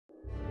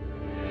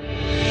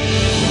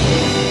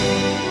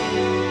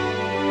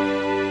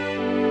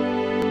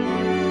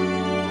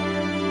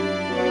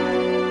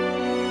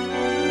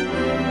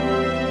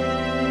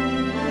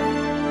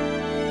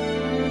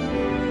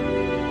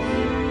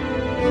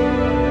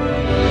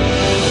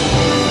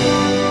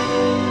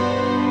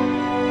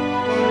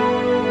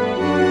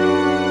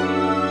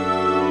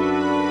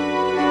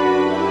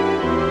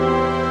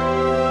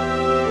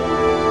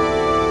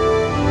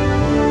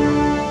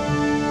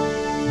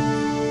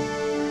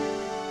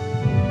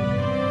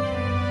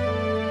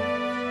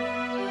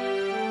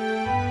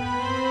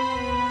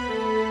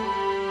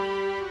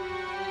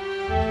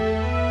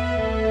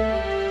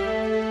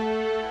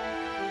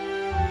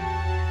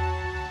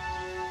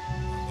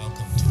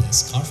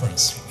this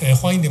conference.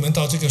 欢迎你们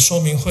到这个说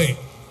明会。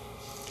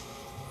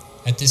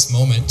At this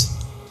moment,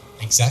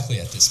 exactly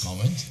at this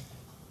moment,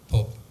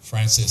 Pope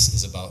Francis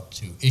is about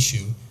to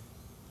issue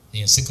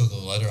the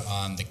encyclical letter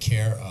on the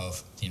care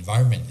of the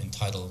environment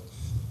entitled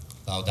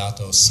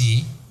Laudato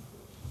Si,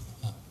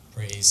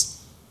 praise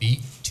be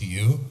to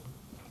you,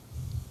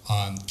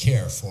 on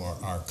care for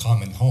our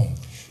common home.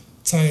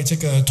 在这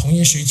个同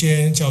一时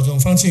间，教宗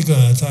方济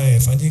各在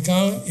梵蒂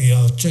冈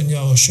正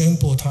要宣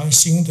布他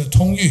新的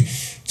通谕。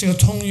这个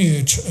通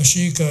谕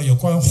是一个有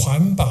关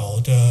环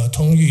保的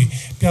通谕，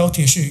标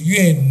题是“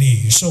愿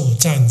禰受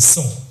赞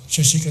颂”，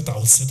这是一个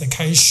祷词的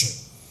开始。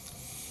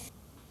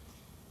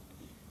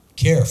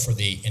Care for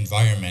the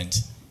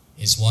environment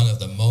is one of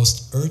the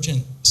most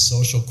urgent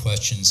social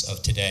questions of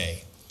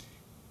today.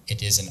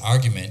 It is an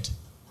argument,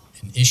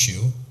 an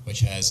issue, which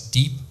has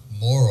deep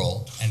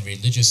moral and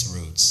religious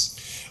roots.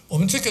 我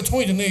们这个通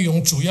谕的内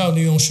容，主要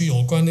内容是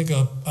有关那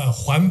个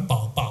环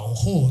保、保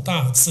护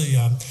大自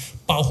然。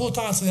保护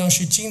大自然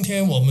是今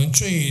天我们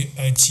最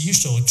棘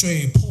手、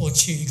最迫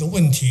切一个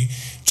问题。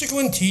这个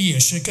问题也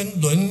是跟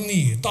伦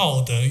理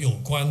道德有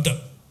关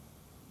的。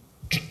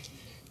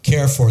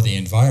Care for the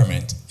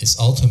environment is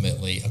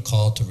ultimately a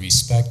call to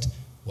respect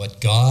what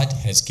God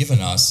has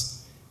given us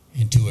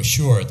and to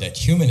assure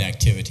that human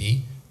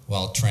activity,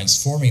 while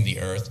transforming the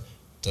earth,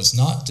 does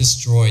not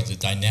destroy the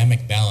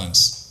dynamic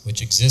balance which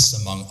exists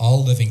among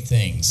all living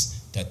things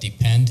that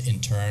depend in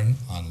turn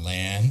on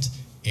land,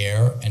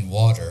 air, and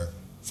water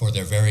for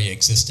their very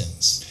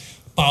existence.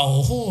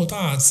 保护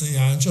大自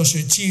然就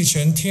是继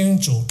承天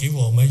主给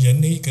我们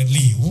人的一个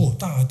礼物，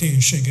大地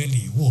是一个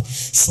礼物，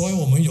所以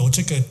我们有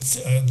这个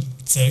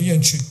责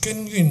任去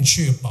耕耘、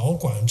去保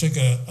管这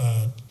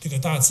个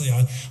大自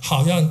然，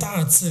好让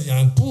大自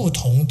然不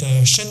同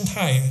的生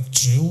态、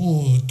植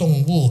物、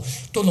动物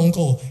都能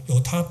够有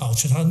它保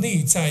持它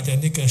内在的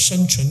那个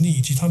生存力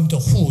以及它们的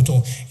互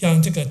动，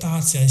让这个大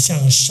自然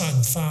向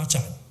善发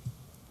展。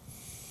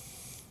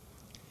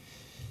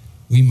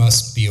We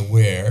must be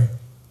aware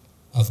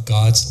of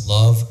God's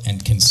love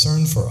and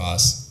concern for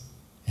us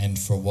and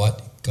for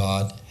what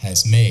God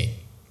has made.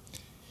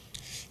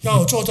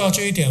 要做到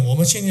这一点，我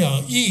们现在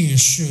要意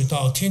识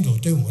到天主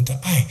对我们的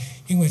爱，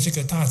因为这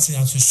个大自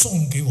然是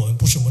送给我们，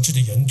不是我们自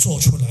己人做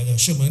出来的，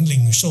是我们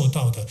领受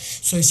到的。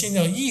所以现在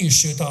要意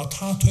识到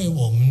他对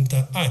我们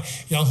的爱，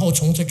然后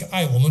从这个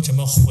爱，我们怎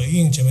么回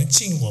应，怎么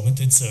尽我们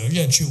的责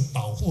任去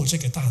保护这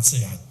个大自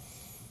然。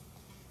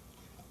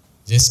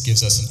This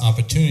gives us an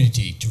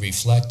opportunity to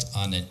reflect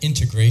on an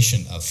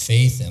integration of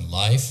faith and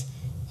life,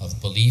 of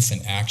belief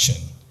and action,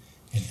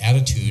 an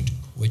attitude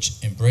which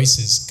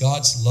embraces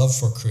God's love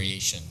for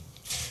creation,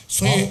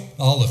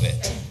 all of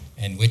it,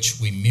 and which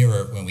we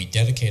mirror when we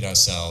dedicate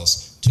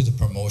ourselves to the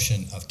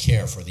promotion of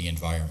care for the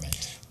environment.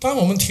 当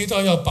我们提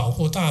到要保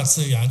护大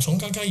自然，从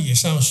刚刚以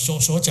上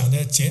所讲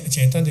的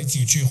简单的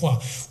几句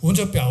话，我们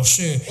就表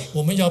示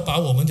我们要把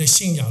我们的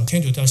信仰，天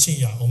主的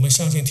信仰，我们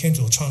相信天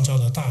主创造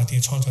了大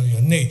地，创造了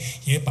人类，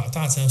也把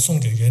大自然送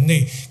给人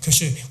类。可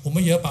是我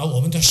们也要把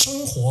我们的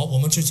生活，我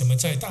们是怎么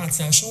在大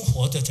自然生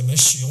活的，怎么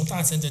使用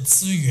大自然的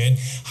资源，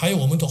还有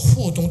我们的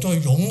互动都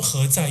融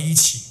合在一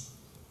起。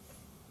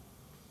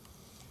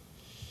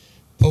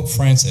Pope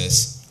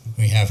Francis,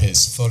 we have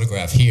his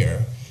photograph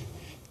here,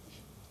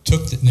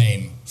 took the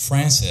name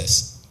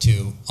Francis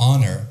to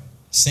honor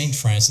Saint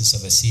Francis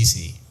of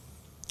Assisi.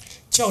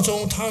 教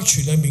宗他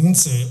取了名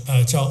字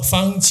叫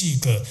方济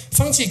各，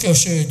方济各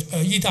是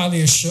意大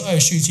利12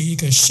世纪一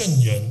个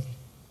圣人。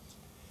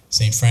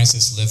Saint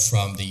Francis lived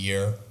from the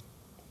year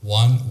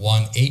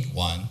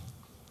 1181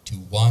 to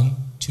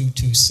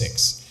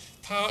 1226.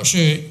 他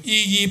是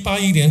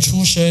1181年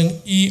出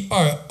生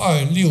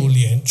，1226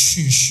年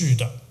去世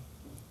的。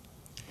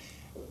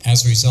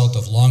As a result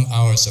of long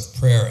hours of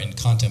prayer and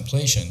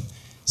contemplation,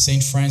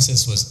 Saint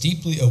Francis was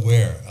deeply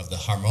aware of the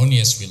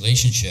harmonious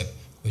relationship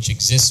which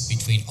exists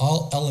between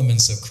all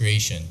elements of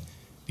creation,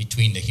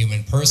 between the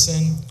human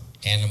person,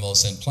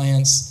 animals and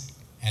plants,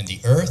 and the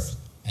earth,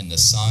 and the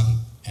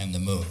sun, and the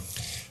moon.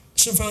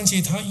 圣方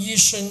济他一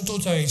生都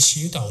在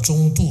祈祷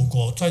中度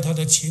过，在他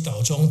的祈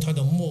祷中，他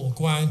的默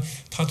观，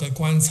他的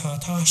观察，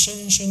他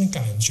深深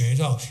感觉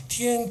到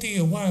天地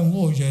万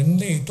物、人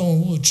类、动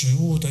物、植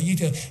物的一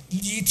个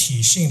一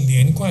体性、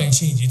连贯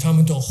性以及他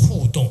们的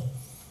互动。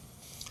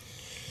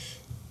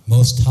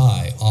Most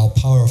high,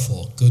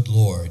 all-powerful, good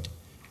Lord,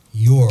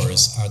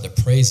 yours are the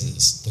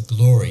praises, the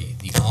glory,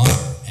 the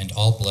honor, and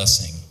all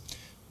blessing.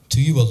 To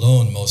you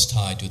alone, Most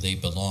High, do they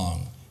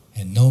belong,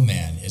 and no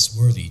man is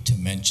worthy to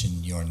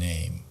mention your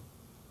name.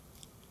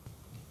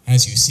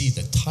 As you see,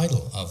 the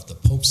title of the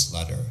Pope's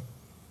letter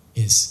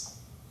is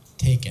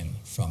taken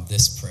from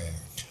this prayer.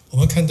 我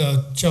们看到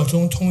教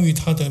宗通谕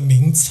它的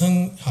名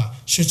称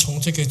是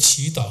从这个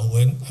祈祷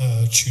文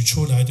取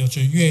出来的，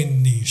就是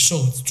愿你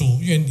受主，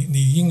愿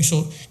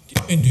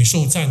你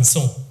受赞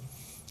颂。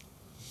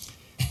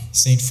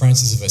Saint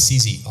Francis of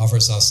Assisi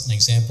offers us an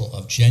example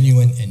of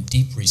genuine and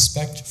deep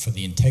respect for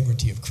the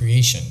integrity of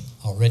creation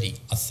already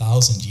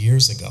 1,000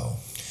 years ago.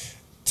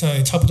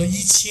 在差不多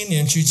1000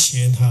年之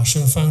前，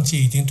圣方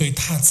济已经对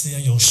大自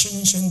然有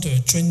深深的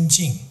尊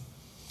敬。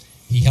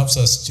He helps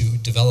us to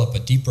develop a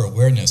deeper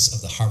awareness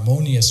of the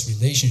harmonious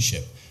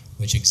relationship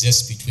which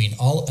exists between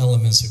all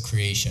elements of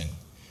creation,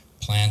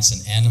 plants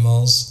and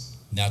animals,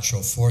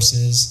 natural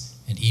forces,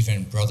 and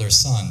even brother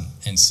sun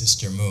and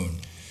sister moon.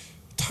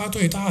 他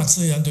对大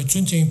自然的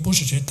尊敬不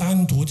是只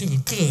单独这个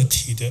个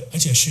体的，而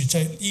且是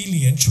在一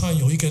连串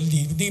有一个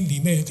里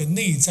面有一个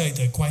内在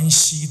的关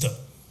系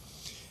的。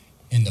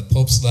In the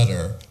Pope's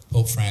letter,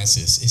 Pope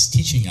Francis is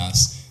teaching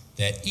us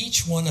that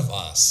each one of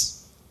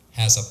us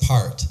has a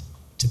part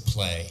to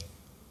play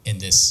in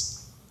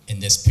this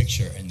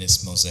picture, in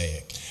this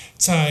mosaic.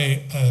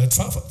 在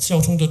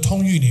教宗的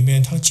通谕里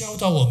面，他教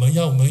导我们，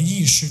要我们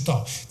意识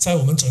到，在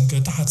我们整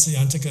个大自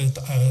然这个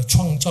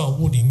创造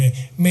物里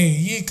面，每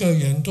一个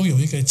人都有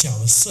一个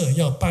角色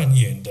要扮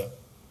演的。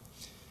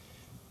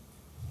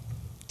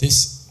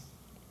This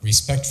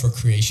respect for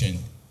creation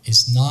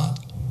is not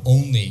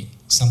only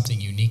something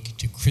unique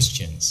to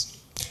Christians.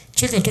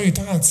 这个对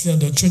大自然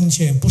的尊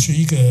敬不是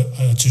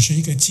只是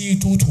一个基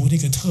督徒的一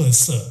个特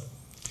色。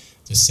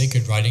The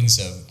sacred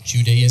writings of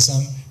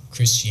Judaism,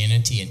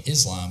 Christianity, and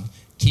Islam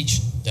teach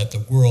that the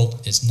world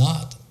is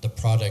not the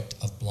product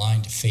of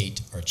blind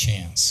fate or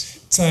chance.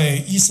 在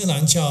伊斯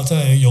兰教、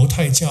在犹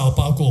太教，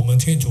包括我们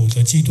天主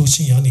的基督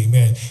信仰里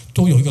面，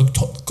都有一个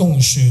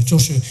共识，就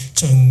是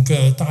整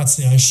个大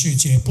自然世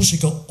界不是一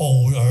个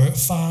偶尔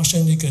发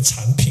生的一个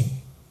产品。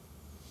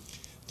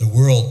The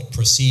world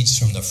proceeds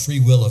from the free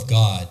will of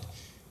God.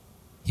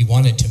 He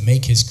wanted to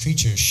make his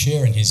creatures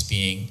share in his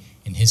being,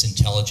 in his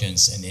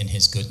intelligence, and in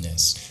his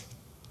goodness.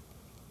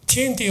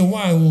 天地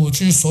万物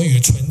之所以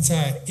存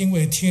在，因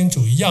为天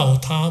主要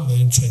他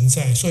们存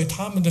在，所以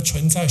他们的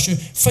存在是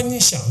分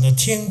享了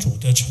天主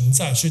的存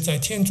在，是在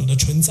天主的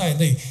存在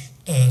内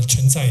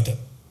存在的。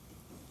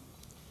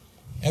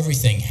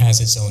Everything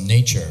has its own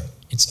nature,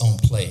 its own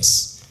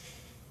place,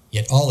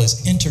 yet all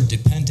is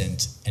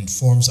interdependent and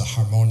forms a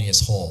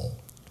harmonious whole.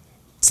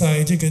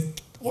 在这个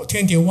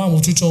天地万物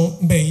之中，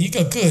每一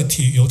个个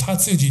体有他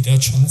自己的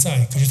存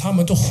在，可是他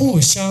们都互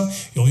相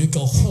有一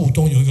个互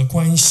动，有一个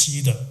关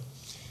系的。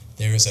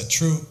There is a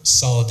true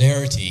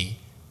solidarity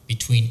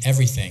between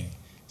everything,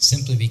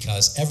 simply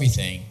because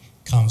everything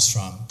comes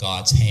from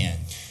God's hand.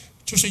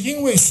 就是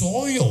因为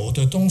所有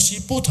的东西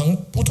不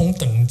同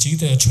等级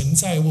的存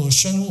在物、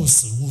生物、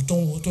死物、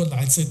动物都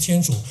来自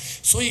天主，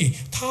所以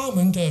他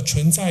们的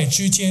存在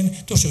之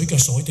间都是有一个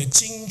所谓的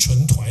精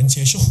纯团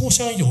结，是互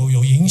相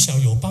有影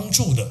响、有帮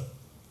助的。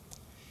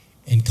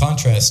In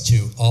contrast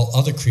to all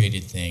other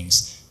created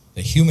things,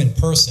 the human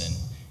person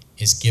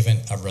is given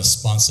a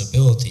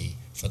responsibility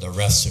for the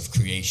rest of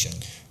creation.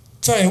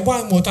 在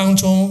万物当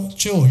中，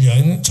只有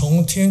人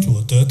从天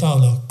主得到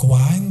了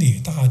管理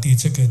大地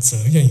这个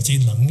责任以及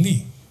能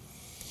力。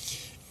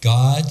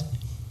God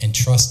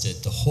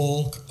entrusted the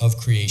whole of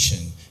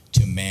creation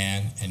to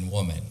man and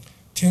woman.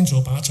 天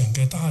主把整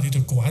个大地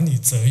的管理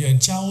责任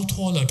交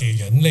托了给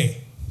人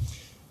类。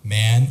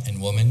Man and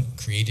woman,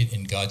 created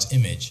in God's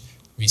image,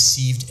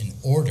 received an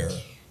order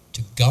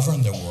to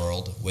govern the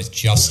world with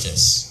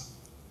justice.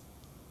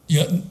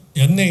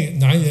 人类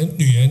男人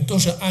女人都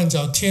是按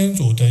照天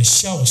主的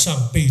肖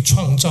像被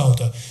创造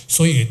的，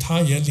所以他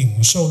也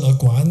领受了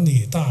管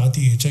理大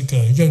地这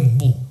个任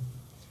务。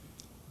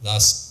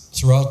Thus,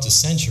 throughout the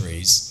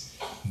centuries,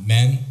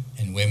 men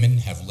and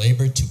women have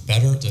labored to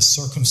better the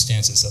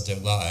circumstances of their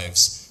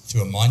lives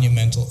through a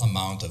monumental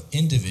amount of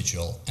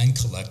individual and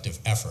collective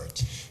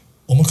effort.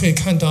 我们可以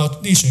看到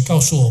历史告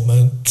诉我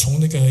们，从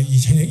那个以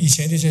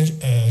前这些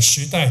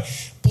时代，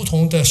不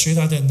同的时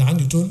代的男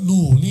女都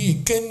努力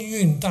耕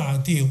耘大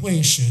地，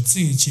为使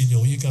自己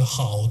有一个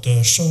好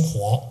的生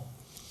活。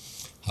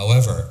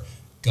However,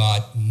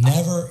 God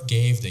never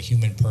gave the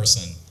human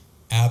person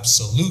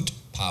absolute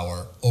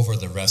power over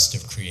the rest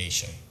of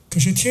creation. 可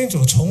是天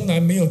主从来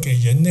没有给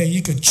人类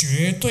一个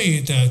绝对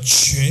的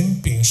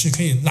权柄，是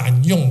可以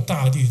滥用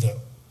大地的。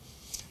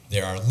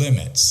There are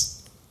limits.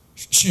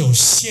 是有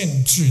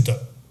限制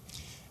的。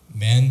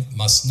Men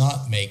must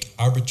not make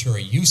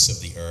arbitrary use of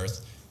the earth,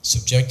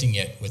 subjecting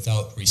it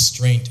without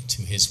restraint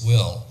to his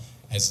will,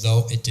 as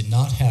though it did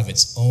not have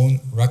its own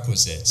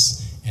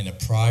requisites and a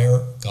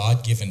prior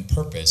God-given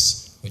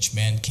purpose, which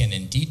man can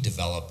indeed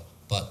develop,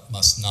 but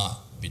must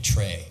not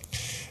betray.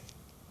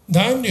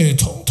 男女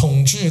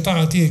统治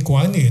大地、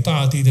管理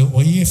大地的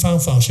唯一方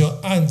法是要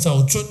按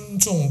照尊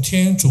重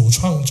天主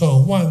创造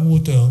万物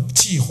的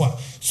计划，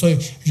所以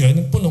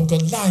人不能够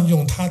滥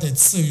用他的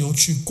自由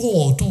去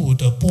过度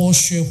的剥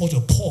削或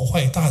者破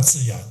坏大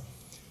自然。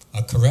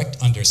A correct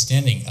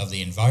understanding of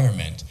the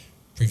environment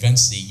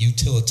prevents the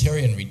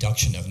utilitarian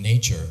reduction of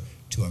nature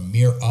to a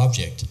mere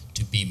object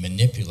to be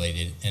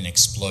manipulated and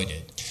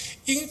exploited.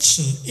 因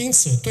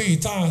此，对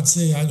大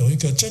自然有一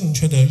个正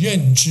确的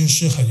认知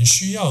是很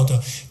需要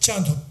的，这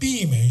样就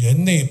避免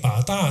人类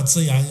把大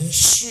自然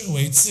视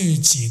为自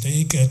己的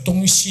一个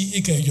东西、一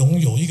个拥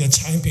有、一个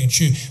产品，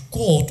去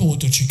过度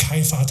的去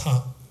开发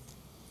它。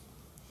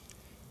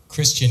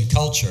Christian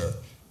culture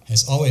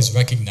has always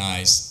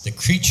recognized the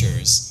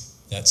creatures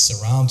that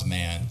surround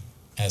man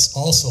as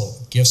also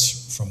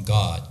gifts from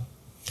God.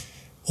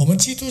 我们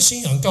基督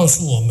信仰告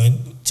诉我们，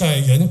在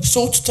人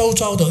周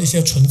遭的一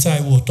些存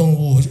在物、动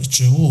物、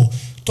植物，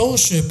都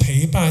是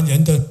陪伴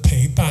人的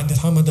陪伴，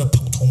他们的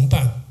同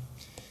伴。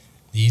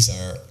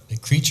The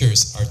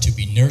creatures are to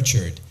be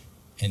nurtured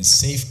and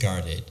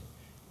safeguarded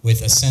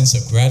with a sense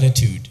of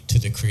gratitude to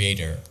the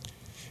Creator.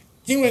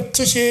 因为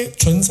这些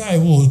存在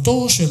物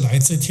都是来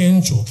自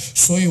天主，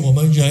所以我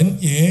们人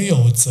也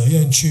有责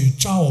任去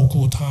照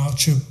顾它，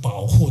去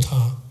保护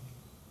它。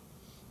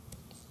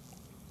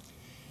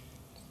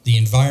The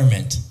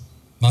environment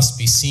must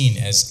be seen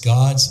as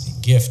God's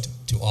gift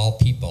to all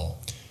people.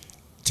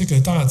 这个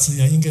大自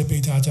然应该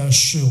被大家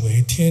视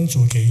为天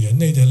主给人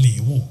类的礼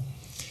物。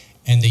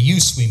And the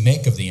use we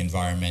make of the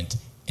environment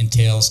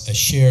entails a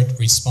shared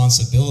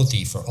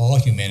responsibility for all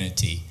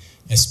humanity,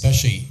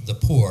 especially the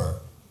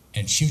poor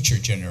and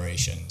future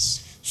generations.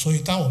 所以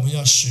当我们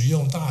要使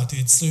用大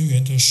地资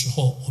源的时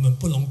候，我们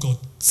不能够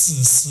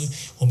自私，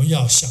我们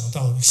要想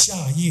到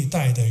下一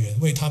代的人，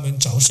为他们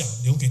着想，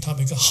留给他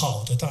们一个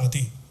好的大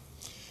地。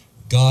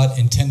God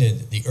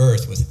intended the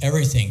earth with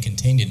everything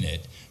contained in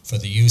it for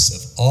the use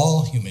of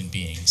all human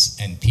beings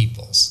and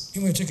peoples.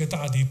 因为这个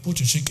大地不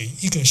只是给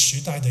一个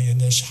时代的人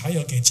的，还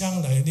要给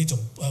将来那种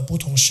不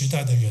同时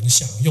代的人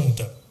享用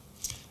的。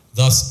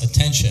Thus,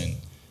 attention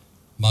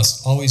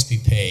must always be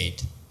paid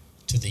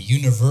to the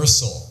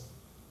universal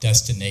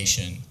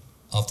destination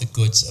of the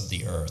goods of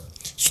the earth.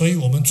 所以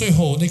我们最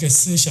后那个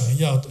思想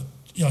要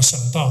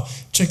想到，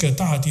这个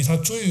大地它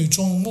最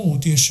终目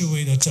的是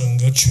为了整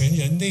个全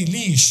人类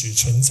历史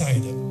存在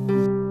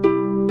的。